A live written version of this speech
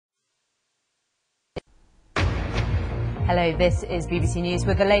Hello, this is BBC News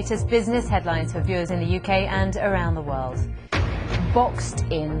with the latest business headlines for viewers in the UK and around the world. Boxed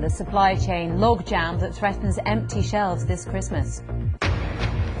in, the supply chain logjam that threatens empty shelves this Christmas.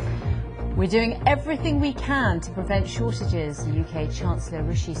 We're doing everything we can to prevent shortages, UK Chancellor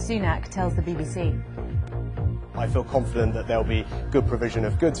Rishi Sunak tells the BBC. I feel confident that there'll be good provision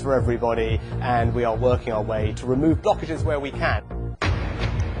of goods for everybody, and we are working our way to remove blockages where we can.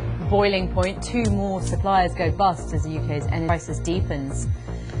 Boiling point, 2 more suppliers go bust as the UK's energy crisis deepens.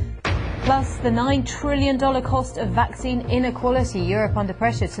 Plus, the $9 trillion cost of vaccine inequality, Europe under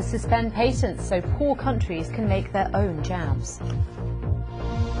pressure to suspend patents so poor countries can make their own jabs.